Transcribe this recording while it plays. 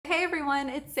everyone,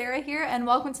 it's Sarah here and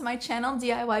welcome to my channel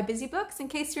DIY Busy Books. In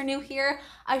case you're new here,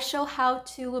 I show how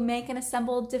to make and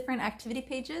assemble different activity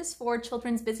pages for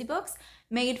children's busy books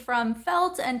made from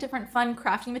felt and different fun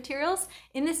crafting materials.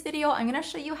 In this video, I'm going to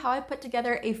show you how I put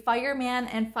together a fireman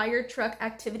and fire truck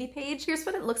activity page. Here's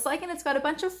what it looks like, and it's got a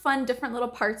bunch of fun different little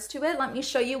parts to it. Let me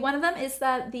show you. One of them is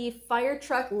that the fire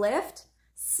truck lift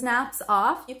snaps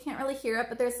off. You can't really hear it,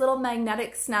 but there's little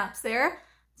magnetic snaps there.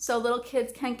 So little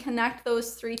kids can connect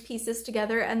those three pieces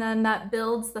together, and then that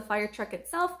builds the fire truck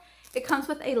itself. It comes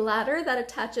with a ladder that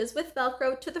attaches with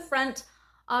Velcro to the front.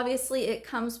 Obviously it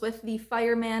comes with the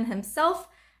fireman himself.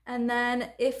 And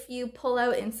then if you pull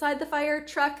out inside the fire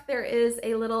truck, there is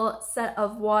a little set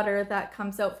of water that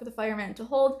comes out for the fireman to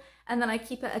hold. And then I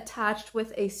keep it attached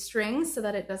with a string so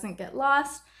that it doesn't get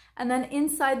lost. And then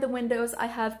inside the windows, I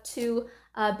have two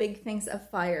big things of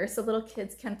fire, so little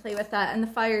kids can play with that, and the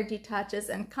fire detaches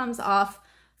and comes off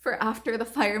for after the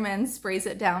fireman sprays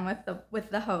it down with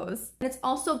the hose. And it's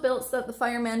also built so that the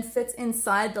fireman fits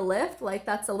inside the lift, like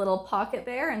that's a little pocket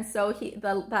there, and so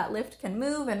that lift can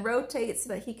move and rotate so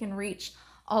that he can reach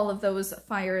all of those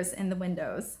fires in the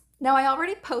windows. Now, I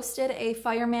already posted a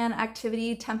fireman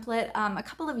activity template a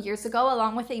couple of years ago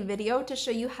along with a video to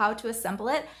show you how to assemble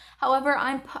it. However,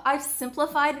 I've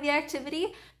simplified the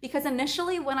activity because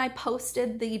initially when I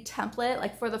posted the template,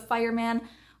 like for the fireman,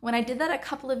 when I did that a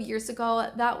couple of years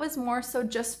ago, that was more so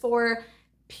just for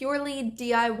purely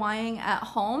DIYing at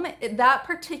home. That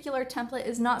particular template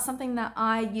is not something that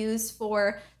I use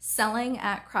for selling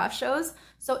at craft shows.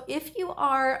 So if you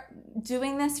are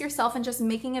doing this yourself and just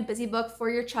making a busy book for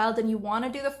your child and you want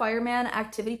to do the fireman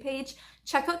activity page,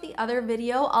 check out the other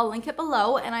video. I'll link it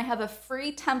below, and I have a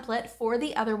free template for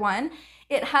the other one.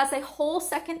 It has a whole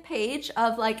second page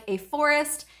of like a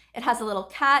forest. It has a little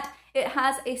cat. It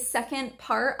has a second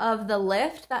part of the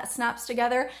lift that snaps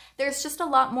together. There's just a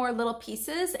lot more little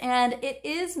pieces, and it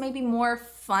is maybe more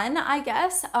fun, I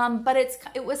guess, but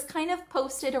it was kind of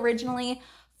posted originally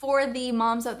for the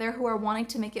moms out there who are wanting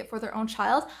to make it for their own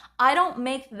child. I don't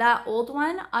make that old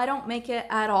one. I don't make it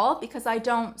at all because I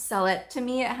don't sell it. To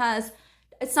me,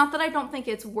 it's not that I don't think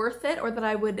it's worth it or that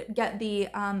I would get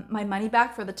my money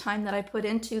back for the time that I put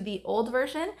into the old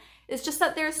version. It's just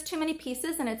that there's too many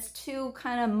pieces and it's too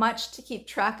kind of much to keep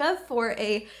track of for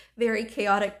a very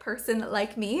chaotic person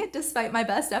like me, despite my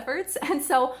best efforts. And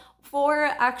so for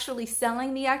actually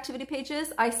selling the activity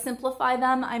pages, I simplify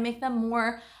them. I make them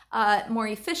more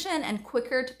efficient and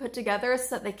quicker to put together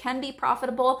so that they can be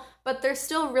profitable, but they're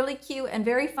still really cute and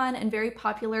very fun and very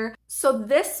popular. So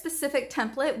this specific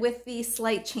template with the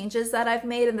slight changes that I've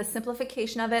made and the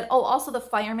simplification of it, oh, also the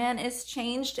fireman is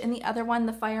changed. In the other one,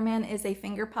 the fireman is a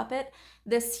finger puppet.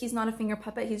 He's not a finger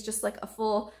puppet, he's just like a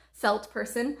full felt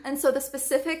person. And so the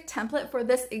specific template for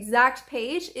this exact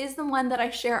page is the one that I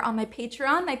share on my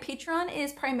Patreon. My Patreon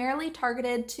is primarily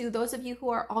targeted to those of you who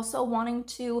are also wanting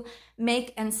to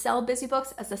make and sell busy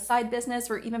books as a side business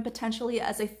or even potentially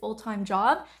as a full-time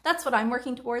job. That's what I'm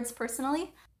working towards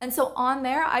personally. And so on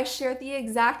there, I share the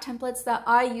exact templates that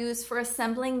I use for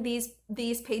assembling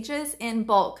these pages in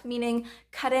bulk, meaning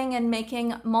cutting and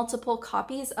making multiple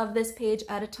copies of this page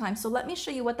at a time. So let me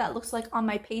show you what that looks like on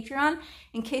my Patreon.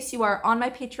 In case you are on my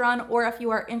Patreon or if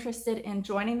you are interested in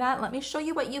joining that, let me show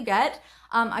you what you get.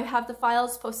 I have the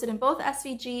files posted in both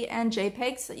SVG and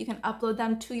JPEG so that you can upload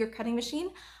them to your cutting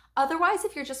machine. Otherwise,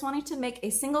 if you're just wanting to make a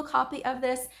single copy of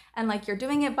this and like you're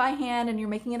doing it by hand and you're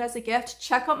making it as a gift,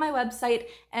 check out my website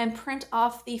and print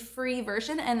off the free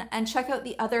version and check out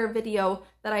the other video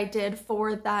that I did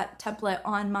for that template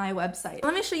on my website.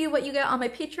 Let me show you what you get on my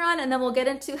Patreon, and then we'll get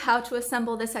into how to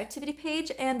assemble this activity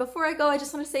page. And before I go, I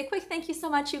just want to say a quick thank you so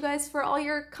much, you guys, for all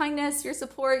your kindness, your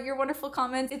support, your wonderful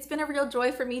comments. It's been a real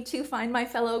joy for me to find my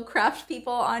fellow craft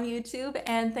people on YouTube,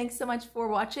 and thanks so much for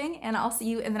watching, and I'll see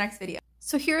you in the next video.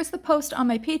 So here's the post on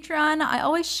my Patreon. I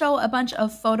always show a bunch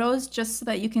of photos just so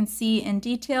that you can see in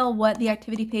detail what the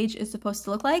activity page is supposed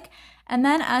to look like. And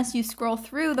then as you scroll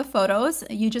through the photos,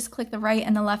 you just click the right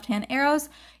and the left-hand arrows.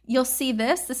 You'll see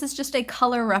this. This is just a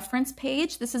color reference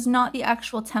page. This is not the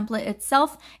actual template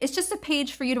itself. It's just a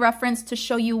page for you to reference to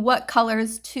show you what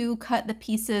colors to cut the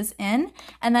pieces in.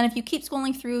 And then if you keep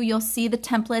scrolling through, you'll see the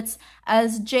templates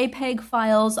as JPEG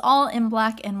files, all in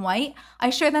black and white. I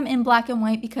share them in black and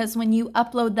white because when you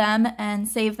upload them and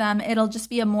save them, it'll just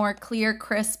be a more clear,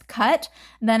 crisp cut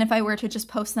than if I were to just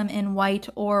post them in white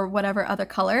or whatever other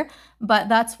color. But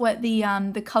that's what the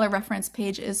color reference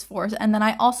page is for. And then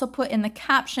I also put in the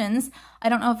captions. I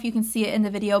don't know if you can see it in the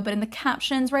video, but in the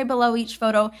captions right below each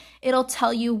photo, it'll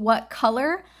tell you what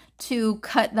color to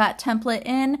cut that template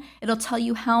in. It'll tell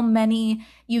you how many,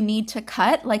 you need to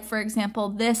cut. Like for example,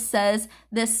 this says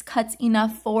this cuts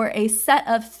enough for a set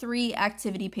of 3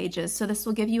 activity pages. So this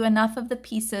will give you enough of the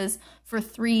pieces for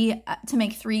to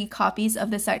make 3 copies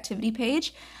of this activity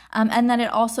page. And then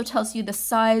it also tells you the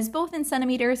size, both in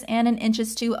centimeters and in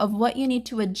inches too, of what you need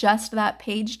to adjust that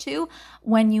page to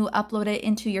when you upload it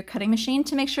into your cutting machine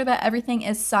to make sure that everything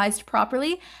is sized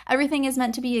properly. Everything is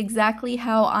meant to be exactly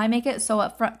how I make it, so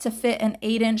up front to fit an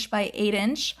 8" by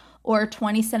 8" or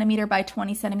 20cm by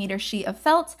 20cm sheet of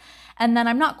felt. And then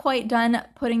I'm not quite done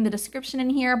putting the description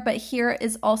in here, but here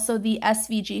is also the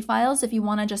SVG files if you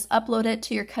want to just upload it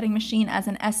to your cutting machine as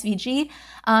an SVG.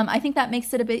 I think that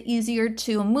makes it a bit easier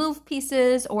to move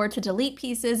pieces or to delete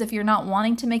pieces. If you're not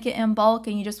wanting to make it in bulk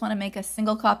and you just want to make a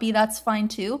single copy, that's fine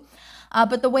too.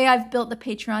 But the way I've built the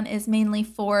Patreon is mainly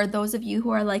for those of you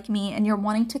who are like me and you're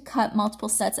wanting to cut multiple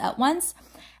sets at once.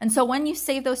 And so when you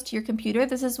save those to your computer,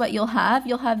 this is what you'll have.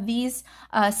 You'll have these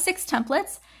 6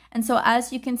 templates. And so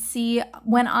as you can see,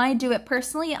 when I do it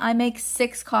personally, I make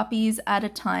 6 copies at a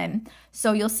time.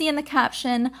 So you'll see in the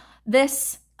caption,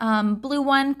 this blue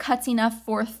one cuts enough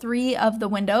for 3 of the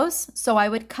windows. So I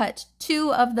would cut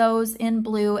 2 of those in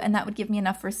blue and that would give me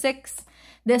enough for 6.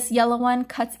 This yellow one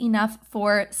cuts enough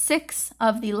for 6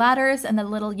 of the ladders and the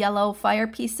little yellow fire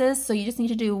pieces. So you just need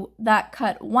to do that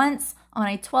cut once on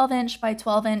a 12" by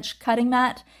 12" cutting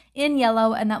mat in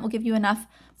yellow, and that will give you enough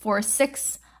for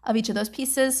 6 of each of those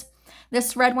pieces.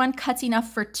 This red one cuts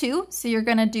enough for 2, so you're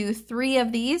going to do 3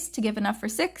 of these to give enough for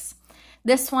 6.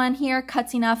 This one here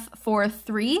cuts enough for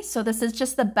 3, so this is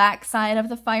just the back side of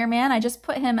the fireman. I just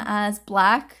put him as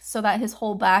black so that his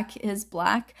whole back is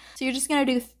black. So you're just going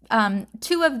to do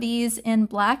 2 of these in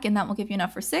black, and that will give you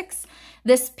enough for 6.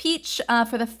 This peach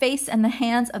for the face and the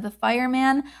hands of the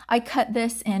fireman, I cut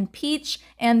this in peach,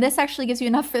 and this actually gives you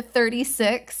enough for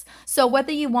 36. So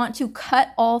whether you want to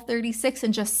cut all 36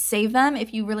 and just save them,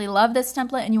 if you really love this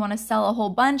template and you want to sell a whole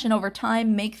bunch and over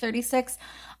time make 36,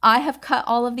 I have cut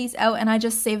all of these out and I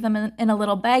just save them in a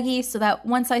little baggie so that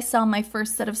once I sell my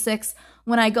first set of 6,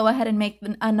 when I go ahead and make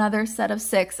another set of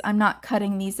 6, I'm not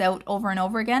cutting these out over and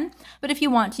over again. But if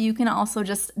you want to, you can also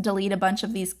just delete a bunch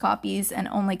of these copies and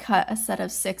only cut a set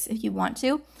of 6 if you want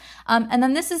to. And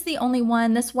then this is the only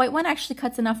one. This white one actually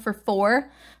cuts enough for 4.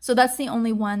 So that's the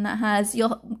only one that has,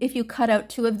 if you cut out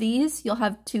 2 of these, you'll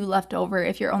have 2 left over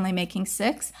if you're only making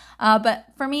 6. But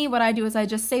for me, what I do is I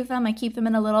just save them, I keep them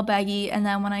in a little baggie, and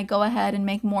then when I go ahead and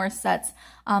make more sets,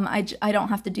 I don't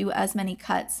have to do as many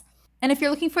cuts. And if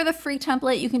you're looking for the free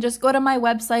template, you can just go to my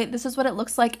website. This is what it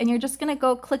looks like. And you're just going to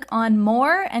go click on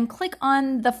more and click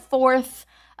on the 4th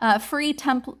free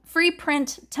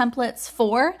print templates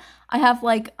 4. I have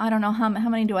like, I don't know, how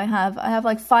many do I have? I have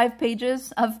like 5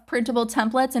 pages of printable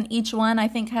templates, and each one I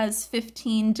think has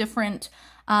 15 different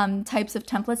types of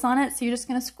templates on it. So you're just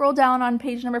going to scroll down on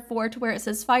page number 4 to where it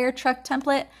says fire truck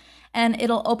template, and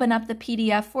it'll open up the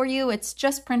PDF for you. It's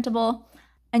just printable.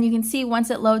 And you can see once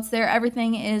it loads there,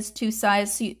 everything is to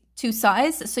size.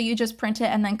 So you just print it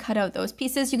and then cut out those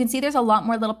pieces. You can see there's a lot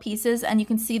more little pieces, and you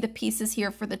can see the pieces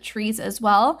here for the trees as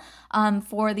well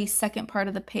for the second part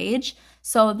of the page.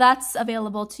 So that's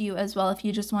available to you as well if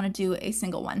you just want to do a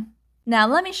single one. Now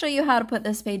let me show you how to put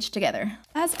this page together.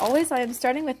 As always, I am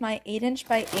starting with my 8"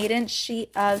 by 8" sheet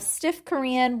of stiff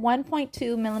Korean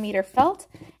 1.2mm felt.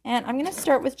 And I'm going to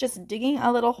start with just digging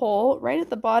a little hole right at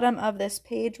the bottom of this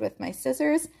page with my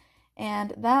scissors.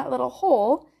 And that little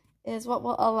hole is what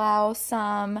will allow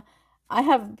some, I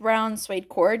have brown suede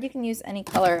cord. You can use any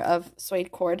color of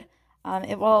suede cord.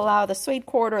 It will allow the suede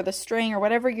cord or the string or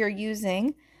whatever you're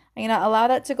using. I'm going to allow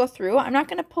that to go through. I'm not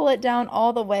going to pull it down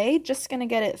all the way, just going to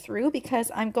get it through because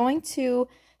I'm going to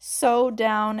sew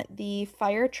down the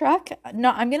fire truck.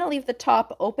 No, I'm going to leave the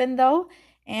top open though.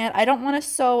 And I don't want to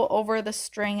sew over the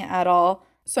string at all.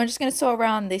 So I'm just going to sew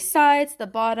around the sides, the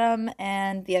bottom,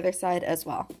 and the other side as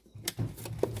well.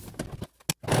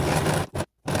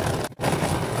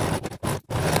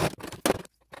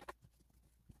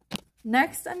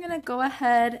 Next, I'm going to go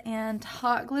ahead and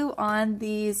hot glue on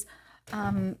these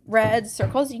red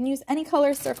circles. You can use any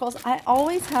color circles. I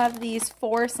always have these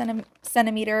 4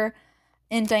 centimeter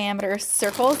in diameter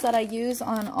circles that I use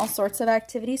on all sorts of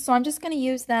activities. So I'm just going to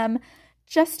use them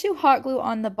just to hot glue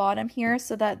on the bottom here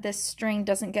so that this string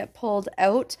doesn't get pulled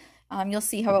out. You'll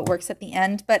see how it works at the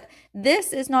end, but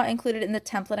this is not included in the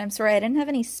template. I'm sorry, I didn't have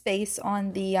any space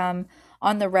on the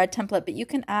red template, but you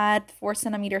can add 4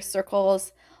 centimeter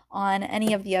circles on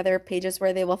any of the other pages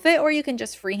where they will fit, or you can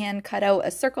just freehand cut out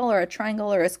a circle or a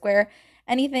triangle or a square,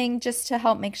 anything just to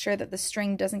help make sure that the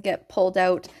string doesn't get pulled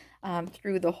out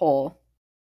through the hole.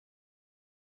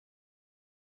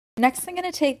 Next, I'm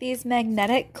going to take these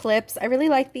magnetic clips. I really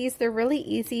like these. They're really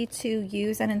easy to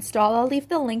use and install. I'll leave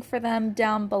the link for them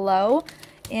down below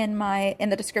in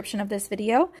the description of this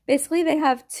video. Basically, they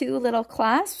have two little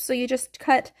clasps, so you just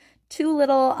cut two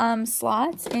little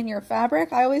slots in your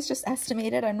fabric. I always just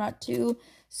estimate it. I'm not too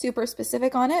super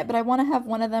specific on it, but I want to have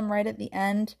one of them right at the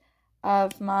end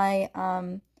of my,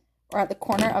 or at the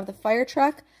corner of the fire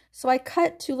truck. So I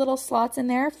cut two little slots in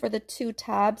there for the two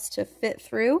tabs to fit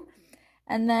through.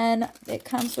 And then it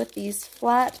comes with these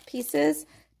flat pieces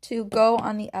to go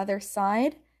on the other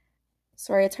side.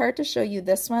 Sorry, it's hard to show you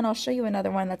this one. I'll show you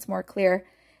another one that's more clear.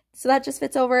 So that just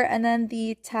fits over, and then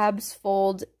the tabs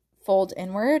fold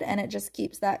inward, and it just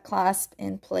keeps that clasp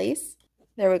in place.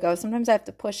 There we go. Sometimes I have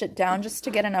to push it down just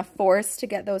to get enough force to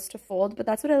get those to fold, but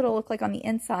that's what it'll look like on the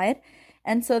inside.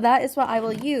 And so that is what I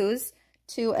will use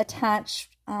to attach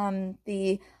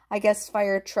the, I guess,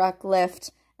 fire truck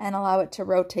lift and allow it to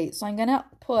rotate. So I'm going to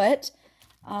put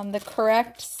the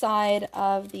correct side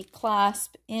of the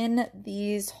clasp in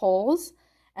these holes,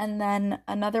 and then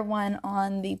another one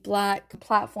on the black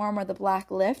platform or the black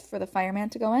lift for the fireman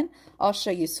to go in. I'll show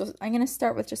you. So I'm going to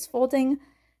start with just folding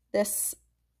this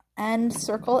end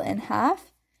circle in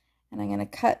half, and I'm going to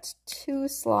cut two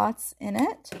slots in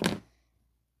it,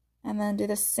 and then do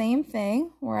the same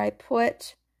thing where I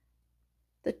put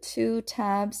the two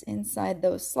tabs inside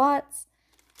those slots.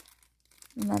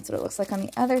 And that's what it looks like on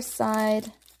the other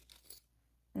side.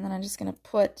 And then I'm just going to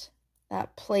put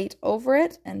that plate over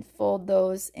it and fold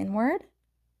those inward.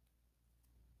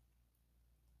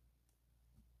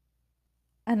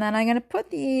 And then I'm going to put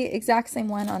the exact same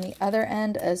one on the other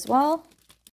end as well.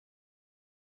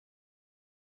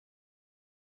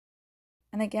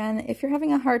 And again, if you're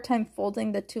having a hard time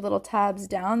folding the two little tabs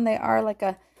down, they are like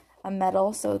a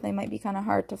metal, so they might be kind of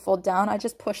hard to fold down. I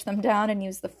just push them down and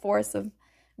use the force of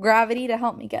gravity to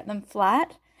help me get them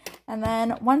flat. And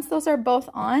then once those are both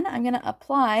on, I'm going to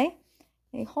apply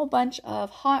a whole bunch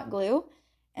of hot glue.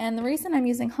 And the reason I'm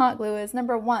using hot glue is,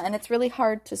 number one, it's really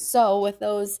hard to sew with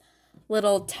those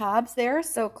little tabs there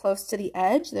so close to the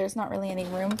edge. There's not really any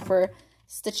room for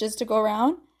stitches to go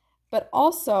around. But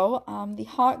also, the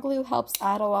hot glue helps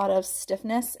add a lot of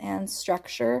stiffness and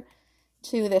structure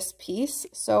to this piece,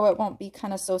 so it won't be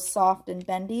kind of so soft and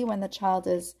bendy when the child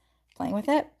is playing with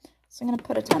it. So I'm going to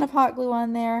put a ton of hot glue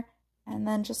on there, and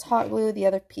then just hot glue the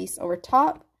other piece over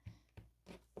top.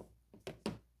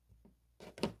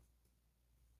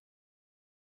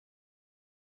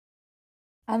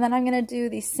 And then I'm going to do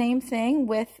the same thing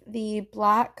with the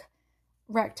black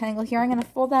rectangle here. I'm going to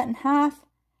fold that in half.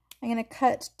 I'm going to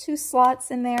cut two slots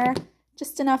in there,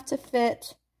 just enough to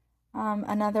fit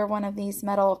another one of these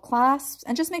metal clasps.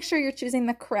 And just make sure you're choosing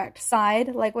the correct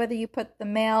side, like whether you put the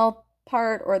male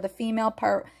part or the female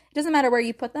part. It doesn't matter where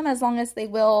you put them, as long as they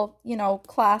will, you know,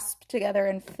 clasp together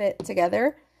and fit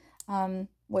together,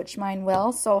 which mine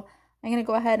will. So I'm going to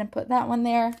go ahead and put that one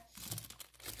there,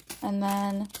 and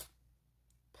then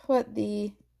put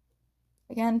the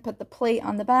plate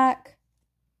on the back,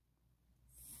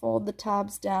 fold the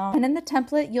tabs down. And in the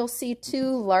template, you'll see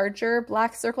two larger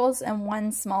black circles and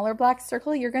one smaller black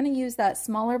circle. You're going to use that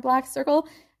smaller black circle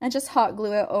and just hot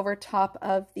glue it over top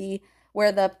of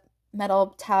where the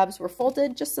metal tabs were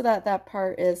folded, just so that that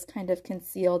part is kind of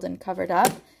concealed and covered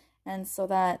up, and so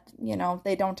that, you know,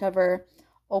 they don't ever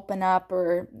open up,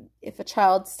 or if a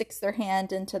child sticks their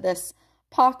hand into this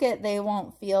pocket, they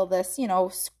won't feel this, you know,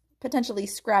 potentially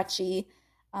scratchy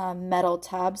metal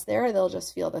tabs there. They'll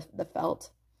just feel the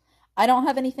felt. I don't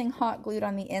have anything hot glued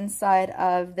on the inside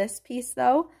of this piece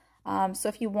though, so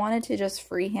if you wanted to just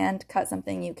freehand cut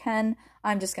something, you can.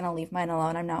 I'm just going to leave mine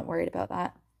alone. I'm not worried about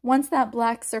that. Once that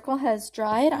black circle has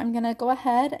dried, I'm going to go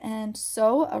ahead and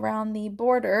sew around the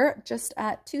border just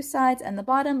at two sides and the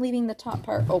bottom, leaving the top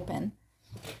part open.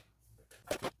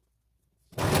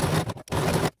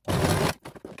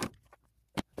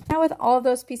 Now with all of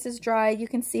those pieces dry, you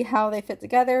can see how they fit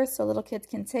together, so little kids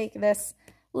can take this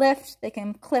lift, they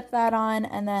can clip that on,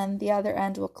 and then the other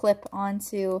end will clip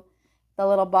onto the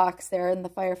little box there, and the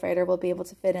firefighter will be able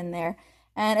to fit in there.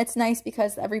 And it's nice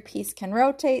because every piece can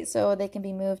rotate, so they can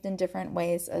be moved in different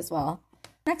ways as well.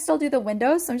 Next, I'll do the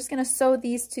windows. So I'm just going to sew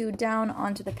these two down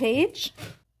onto the page.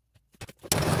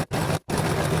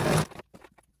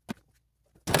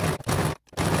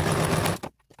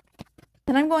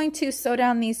 And I'm going to sew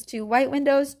down these two white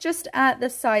windows just at the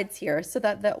sides here so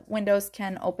that the windows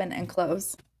can open and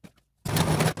close.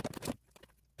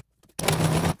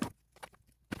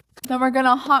 Then we're going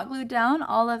to hot glue down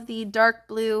all of the dark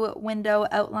blue window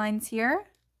outlines here.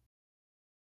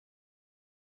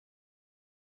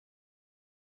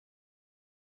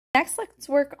 Next, let's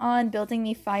work on building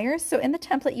the fires. So in the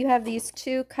template, you have these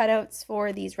two cutouts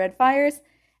for these red fires,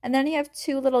 and then you have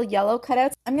two little yellow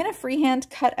cutouts. I'm going to freehand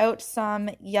cut out some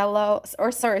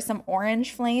some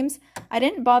orange flames. I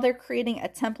didn't bother creating a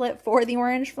template for the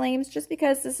orange flames just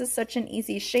because this is such an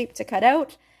easy shape to cut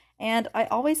out. And I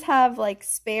always have like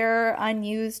spare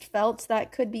unused felt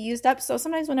that could be used up. So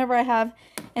sometimes whenever I have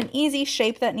an easy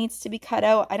shape that needs to be cut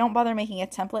out, I don't bother making a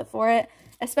template for it,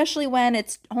 especially when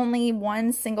it's only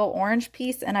one single orange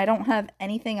piece and I don't have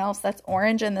anything else that's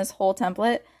orange in this whole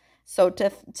template. So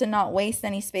to not waste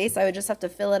any space, I would just have to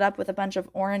fill it up with a bunch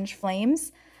of orange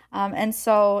flames. And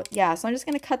so, yeah, so I'm just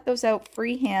going to cut those out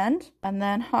freehand and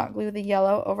then hot glue the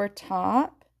yellow over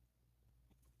top.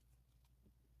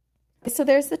 So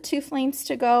there's the two flames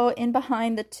to go in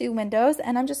behind the two windows,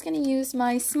 and I'm just going to use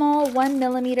my small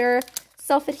 1mm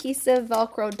self-adhesive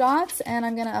Velcro dots, and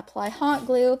I'm going to apply hot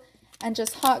glue and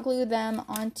just hot glue them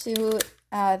onto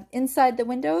inside the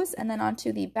windows and then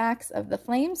onto the backs of the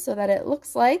flames so that it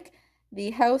looks like the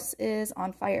house is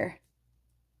on fire.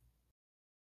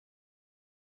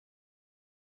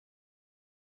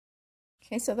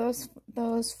 Okay, so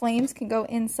those flames can go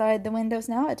inside the windows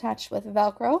now, attached with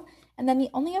Velcro. And then the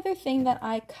only other thing that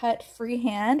I cut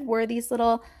freehand were these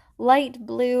little light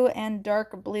blue and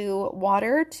dark blue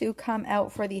water to come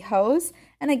out for the hose.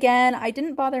 And again, I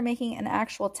didn't bother making an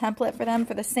actual template for them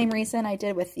for the same reason I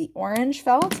did with the orange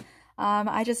felt.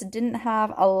 I just didn't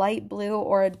have a light blue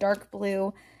or a dark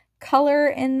blue color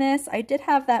in this. I did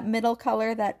have that middle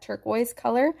color, that turquoise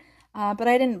color, but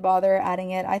I didn't bother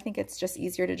adding it. I think it's just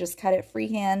easier to just cut it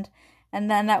freehand, and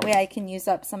then that way I can use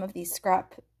up some of these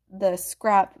scrap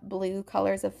blue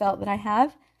colors of felt that I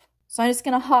have. So I'm just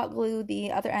going to hot glue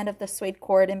the other end of the suede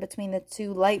cord in between the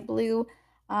two light blue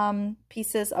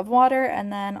pieces of water,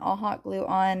 and then I'll hot glue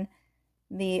on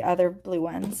the other blue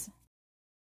ones.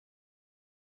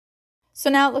 So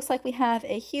now it looks like we have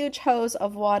a huge hose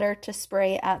of water to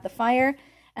spray at the fire,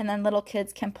 and then little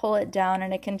kids can pull it down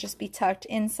and it can just be tucked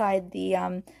inside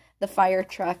the fire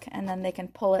truck, and then they can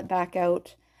pull it back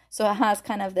out. So it has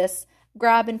kind of this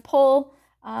grab and pull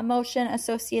motion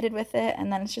associated with it,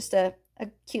 and then it's just a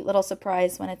cute little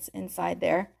surprise when it's inside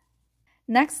there.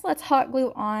 Next, let's hot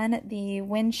glue on the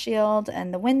windshield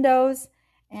and the windows,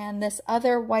 and this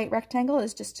other white rectangle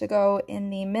is just to go in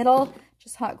the middle.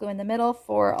 Just hot glue in the middle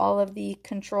for all of the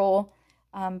control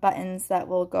buttons that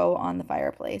will go on the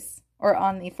fireplace, or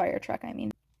on the fire truck, I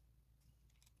mean.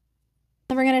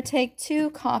 Then we're going to take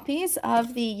two copies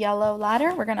of the yellow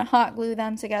ladder. We're going to hot glue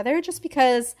them together just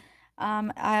because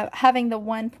having the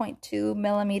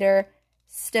 1.2mm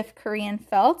stiff Korean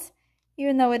felt,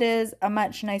 even though it is a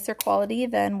much nicer quality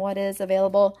than what is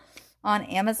available on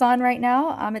Amazon right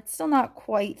now, it's still not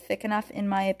quite thick enough in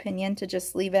my opinion to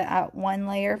just leave it at one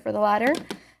layer for the ladder.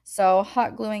 So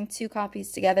hot gluing two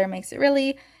copies together makes it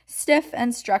really stiff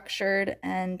and structured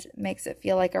and makes it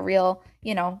feel like a real,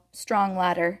 strong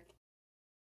ladder.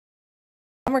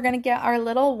 And we're going to get our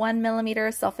little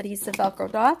 1mm self-adhesive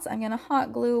Velcro dots. I'm going to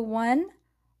hot glue one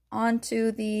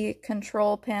onto the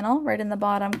control panel right in the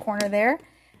bottom corner there.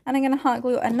 And I'm going to hot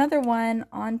glue another one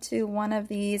onto one of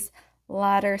these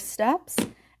ladder steps.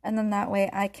 And then that way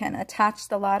I can attach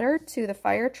the ladder to the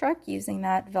fire truck using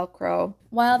that Velcro.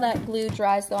 While that glue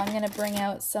dries though, I'm going to bring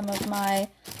out some of my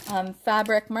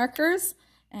fabric markers,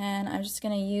 and I'm just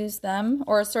going to use them,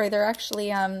 or sorry, they're actually,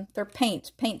 they're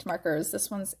paint markers.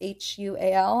 This one's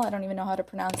HUAL. I don't even know how to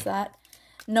pronounce that.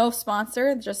 No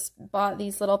sponsor, just bought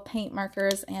these little paint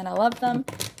markers and I love them.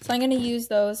 So I'm going to use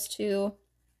those to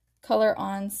color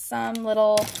on some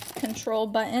little control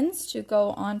buttons to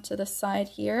go onto the side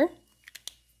here.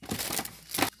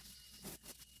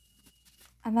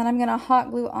 And then I'm going to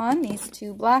hot glue on these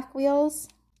two black wheels.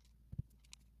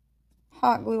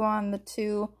 Hot glue on the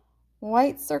two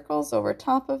white circles over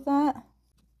top of that.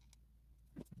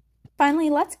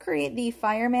 Finally, let's create the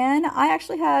Fireman. I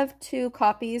actually have two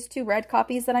red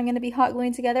copies that I'm going to be hot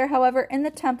gluing together. However, in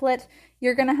the template,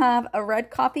 you're going to have a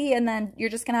red copy and then you're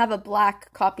just going to have a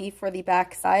black copy for the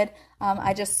back side.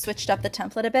 I just switched up the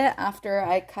template a bit after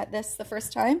I cut this the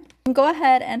first time. Go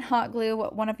ahead and hot glue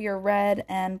one of your red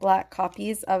and black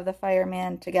copies of the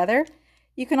Fireman together.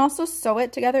 You can also sew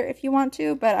it together if you want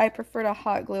to, but I prefer to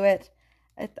hot glue it.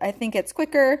 I think it's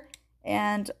quicker.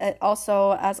 And it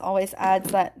also, as always,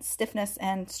 adds that stiffness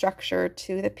and structure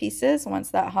to the pieces once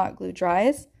that hot glue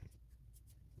dries.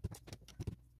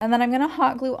 And then I'm going to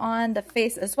hot glue on the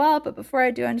face as well, but before I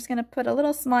do, I'm just going to put a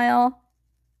little smile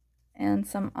and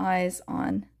some eyes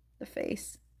on the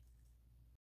face.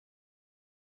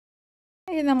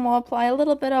 And then we'll apply a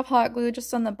little bit of hot glue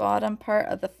just on the bottom part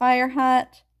of the fire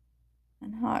hat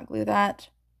and hot glue that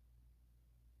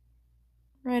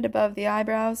right above the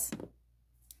eyebrows.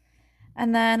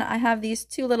 And then I have these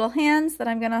two little hands that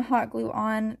I'm going to hot glue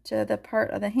on to the part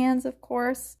of the hands, of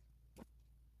course.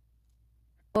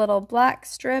 A little black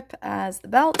strip as the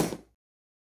belt.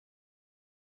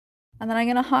 And then I'm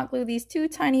going to hot glue these two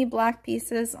tiny black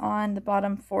pieces on the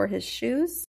bottom for his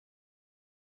shoes.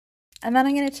 And then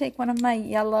I'm going to take one of my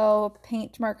yellow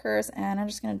paint markers and I'm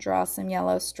just going to draw some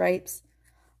yellow stripes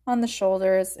on the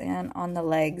shoulders and on the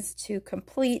legs to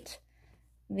complete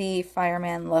the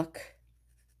fireman look.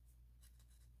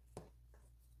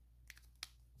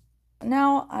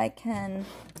 Now I can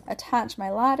attach my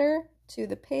ladder to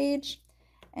the page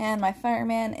and my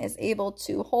fireman is able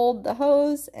to hold the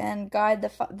hose and guide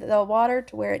the water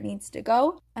to where it needs to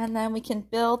go. And then we can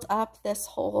build up this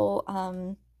whole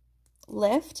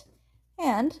lift.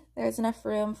 And there's enough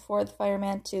room for the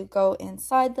fireman to go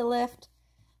inside the lift.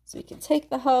 So we can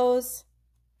take the hose.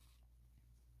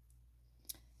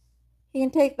 He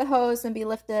can take the hose and be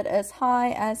lifted as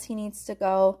high as he needs to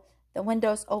go. The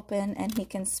window's open and he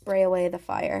can spray away the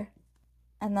fire.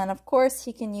 And then of course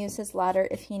he can use his ladder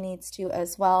if he needs to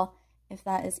as well, if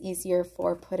that is easier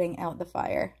for putting out the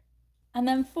fire. And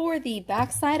then for the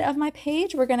back side of my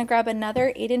page, we're going to grab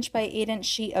another 8" by 8"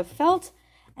 sheet of felt.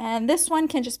 And this one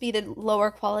can just be the lower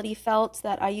quality felt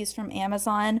that I use from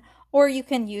Amazon, or you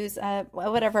can use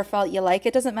whatever felt you like.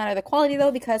 It doesn't matter the quality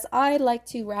though, because I like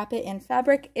to wrap it in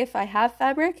fabric if I have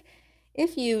fabric.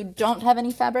 If you don't have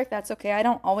any fabric, that's okay. I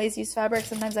don't always use fabric.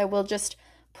 Sometimes I will just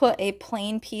put a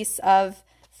plain piece of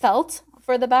felt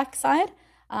for the back side.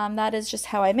 That is just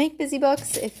how I make busy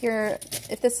books. If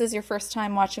this is your first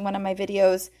time watching one of my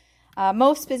videos,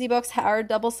 most busy books are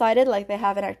double-sided, like they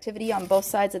have an activity on both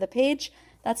sides of the page.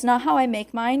 That's not how I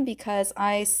make mine because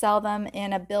I sell them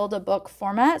in a build-a-book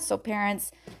format. So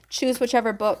parents choose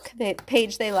whichever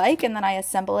page they like, and then I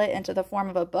assemble it into the form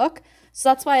of a book. So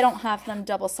that's why I don't have them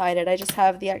double-sided. I just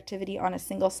have the activity on a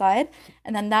single side,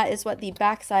 and then that is what the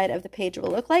back side of the page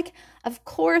will look like. Of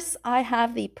course, I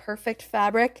have the perfect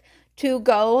fabric to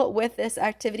go with this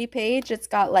activity page. It's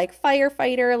got like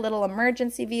firefighter, little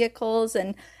emergency vehicles,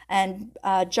 and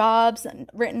jobs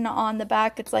written on the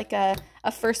back. It's like a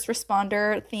first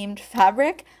responder themed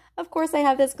fabric. Of course I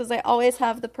have this because I always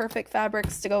have the perfect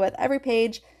fabrics to go with every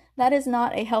page. That is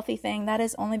not a healthy thing. That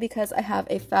is only because I have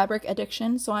a fabric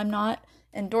addiction. So I'm not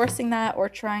endorsing that or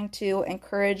trying to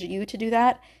encourage you to do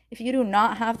that. If you do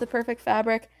not have the perfect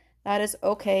fabric, that is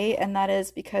okay. And that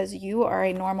is because you are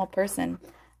a normal person.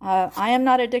 I am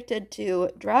not addicted to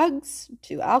drugs,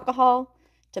 to alcohol,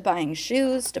 to buying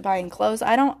shoes, to buying clothes.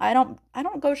 I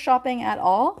don't go shopping at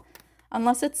all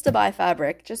unless it's to buy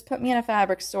fabric. Just put me in a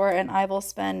fabric store and I will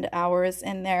spend hours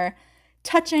in there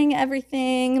touching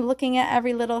everything, looking at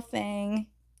every little thing.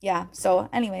 Yeah, so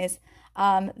anyways,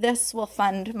 this will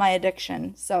fund my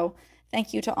addiction. So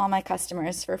thank you to all my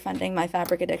customers for funding my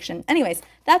fabric addiction. Anyways,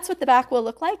 that's what the back will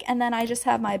look like. And then I just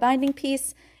have my binding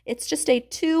piece. It's just a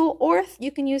 2 or you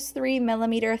can use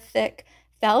 3mm thick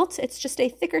felt. It's just a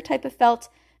thicker type of felt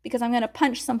because I'm going to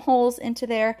punch some holes into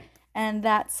there, and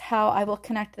that's how I will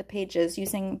connect the pages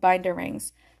using binder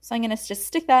rings. So I'm going to just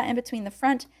stick that in between the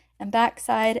front and back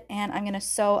side, and I'm going to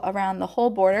sew around the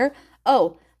whole border.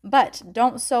 Oh, but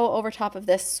don't sew over top of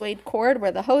this suede cord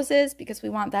where the hose is because we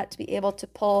want that to be able to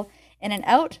pull in and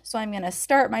out. So I'm going to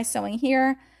start my sewing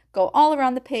here, go all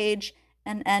around the page,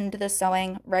 and end the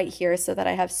sewing right here so that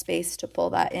I have space to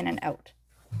pull that in and out.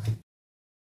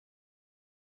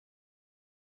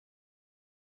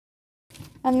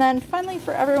 And then finally,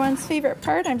 for everyone's favorite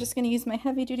part, I'm just going to use my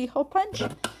heavy duty hole punch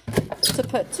to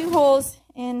put 2 holes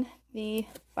in the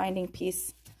binding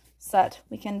piece so that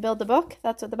we can build the book.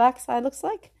 That's what the back side looks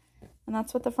like, and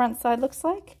that's what the front side looks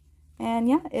like. And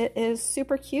yeah, it is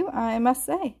super cute, I must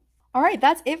say. All right,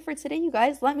 that's it for today, you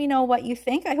guys. Let me know what you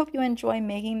think. I hope you enjoy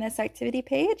making this activity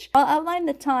page. I'll outline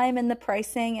the time and the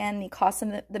pricing and the cost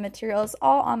of the materials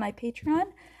all on my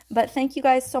Patreon. But thank you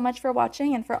guys so much for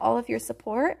watching and for all of your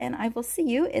support, and I will see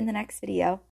you in the next video.